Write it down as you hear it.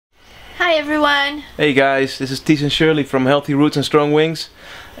Hi everyone! Hey guys, this is Ties and Shirley from Healthy Roots and Strong Wings,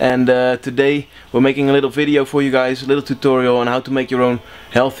 and today we're making a little video for you guys, a little tutorial on how to make your own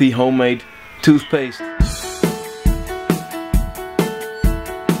healthy homemade toothpaste.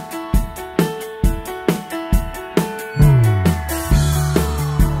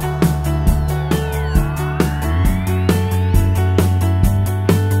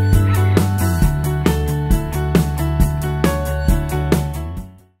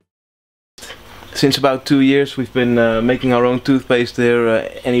 Since about 2 years we've been making our own toothpaste here,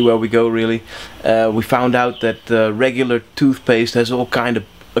 anywhere we go really. We found out that regular toothpaste has all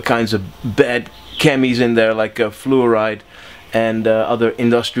kinds of bad chemmies in there, like fluoride and other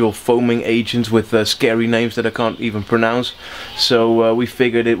industrial foaming agents with scary names that I can't even pronounce. So we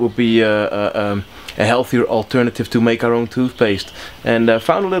figured it would be a healthier alternative to make our own toothpaste, and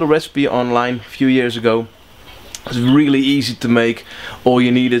found a little recipe online a few years ago. It's really easy to make. All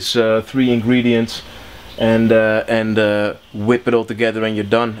you need is 3 ingredients and whip it all together and you're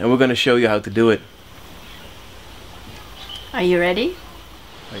done. And we're going to show you how to do it. Are you ready?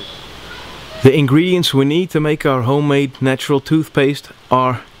 The ingredients we need to make our homemade natural toothpaste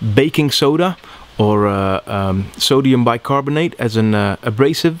are baking soda or sodium bicarbonate as an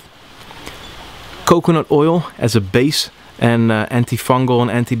abrasive, coconut oil as a base and antifungal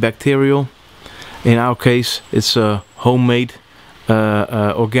and antibacterial. In our case, it's homemade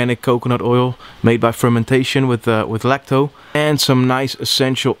organic coconut oil made by fermentation with lacto, and some nice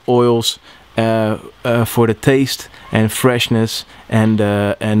essential oils for the taste and freshness, and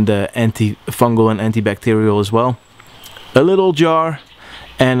antifungal and antibacterial as well. A little jar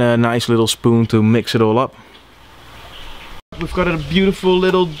and a nice little spoon to mix it all up. We've got a beautiful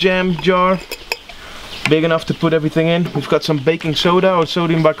little jam jar, big enough to put everything in. We've got some baking soda or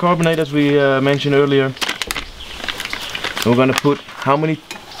sodium bicarbonate, as we mentioned earlier. We're gonna put how much?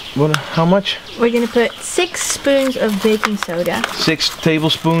 We're gonna put 6 spoons of baking soda. 6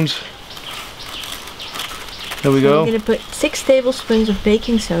 tablespoons. There we So go. we're gonna put 6 tablespoons of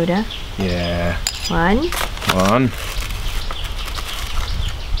baking soda. Yeah. 1,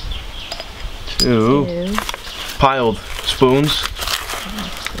 2 piled spoons.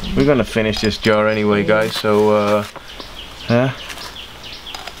 We're gonna finish this jar anyway, guys, so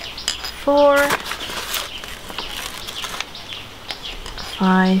 4,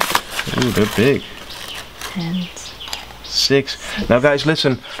 5. Ooh, they're big. And 6. Now guys,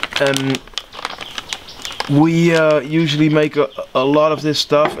 listen, we usually make a lot of this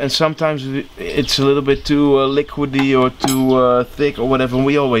stuff, and sometimes it's a little bit too liquidy or too thick or whatever, and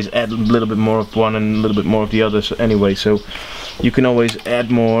we always add a little bit more of one and a little bit more of the other anyway, so you can always add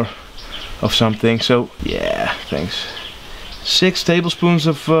more of something. So yeah, thanks. 6 tablespoons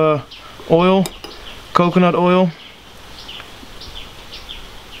of oil, coconut oil.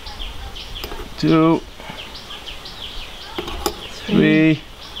 2, 3,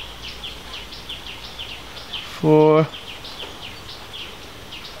 4,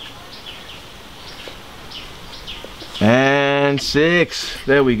 and 6.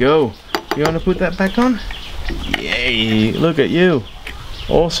 There we go. You want to put that back on? Yay! Look at you.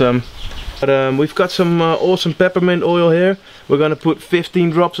 Awesome. But we've got some awesome peppermint oil here. We're gonna put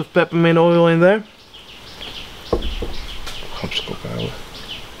 15 drops of peppermint oil in there.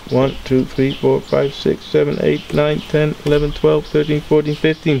 1, 2, 3, 4, 5, 6, 7, 8, 9, 10, 11, 12, 13, 14,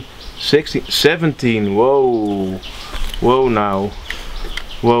 15, 16, 17. Whoa. Whoa now.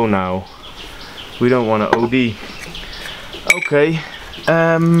 Whoa now. We don't want to OD. Okay.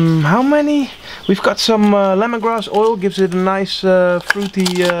 How many? We've got some lemongrass oil, gives it a nice fruity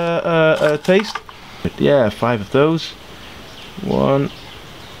taste. But yeah, 5 of those. 1,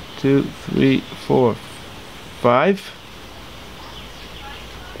 2, 3, 4, 5.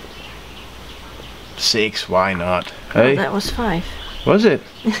 6, why not? Oh, hey? that was 5. Was it?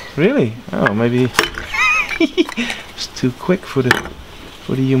 Really? Oh, maybe it's too quick for the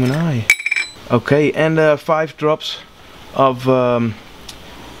human eye. Okay, and 5 drops of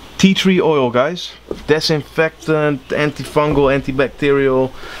tea tree oil, guys. Disinfectant, antifungal, antibacterial,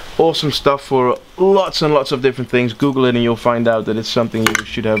 awesome stuff for lots and lots of different things. Google it and you'll find out that it's something you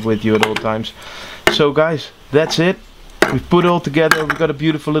should have with you at all times. So guys, that's it. We've put it all together. We've got a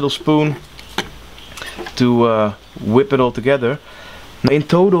beautiful little spoon to whip it all together. In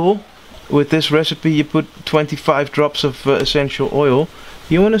total, with this recipe, you put 25 drops of essential oil.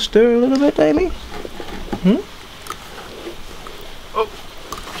 You want to stir a little bit, Amy? Hmm? Oh,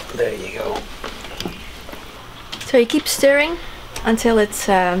 there you go. So you keep stirring until it's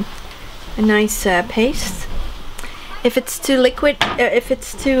a nice paste. If it's too liquid, if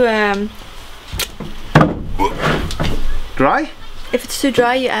it's too dry? if it's too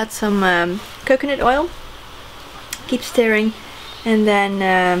dry, you add some coconut oil. Keep stirring, and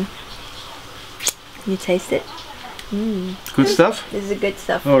then you taste it. Good stuff? This is good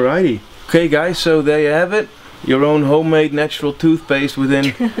stuff. Alrighty. Okay guys, so there you have it. Your own homemade natural toothpaste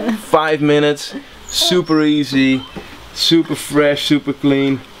within 5 minutes. Super easy, super fresh, super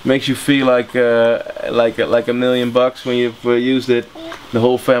clean. Makes you feel like a million bucks when you've used it. The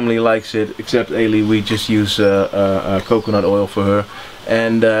whole family likes it, except Ailey. We just use coconut oil for her,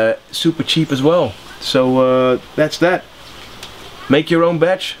 and super cheap as well. So that's that. Make your own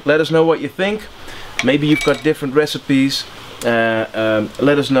batch. Let us know what you think. Maybe you've got different recipes.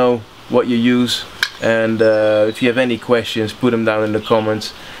 Let us know what you use, and if you have any questions, put them down in the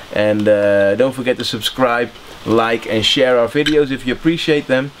comments. And don't forget to subscribe, like and share our videos if you appreciate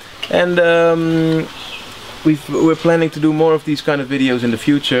them. And we're planning to do more of these kind of videos in the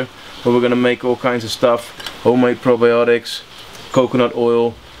future, where we're gonna make all kinds of stuff: homemade probiotics, coconut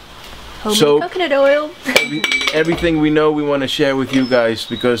oil, Homemade coconut oil. everything we know we want to share with you guys,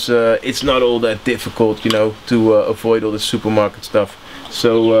 because it's not all that difficult, you know, to avoid all the supermarket stuff.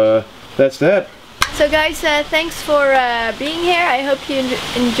 So that's that. So guys, thanks for being here. I hope you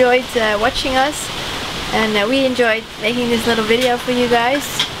enjoyed watching us, and we enjoyed making this little video for you guys.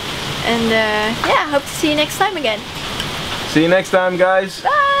 And yeah, hope to see you next time again. See you next time, guys.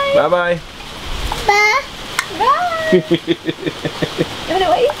 Bye. Bye bye. Bye. Bye. You wanna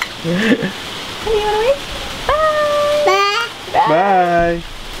wait? Honey, you wanna wait? Bye. Bye. Bye.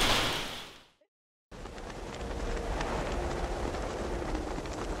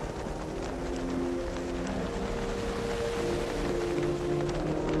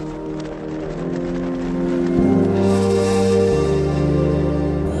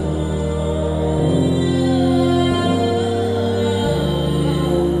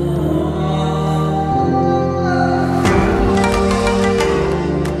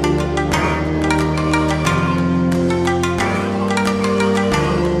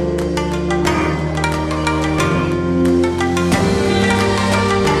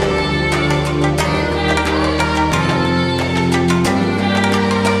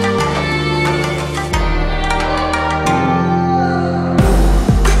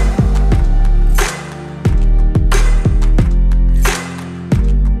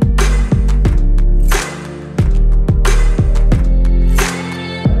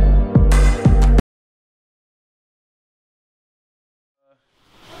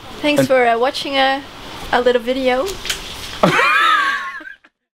 Thanks for watching a little video. Well,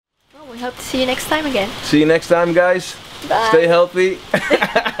 we hope to see you next time again. See you next time, guys. Bye. Stay healthy.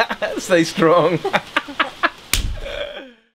 Stay strong.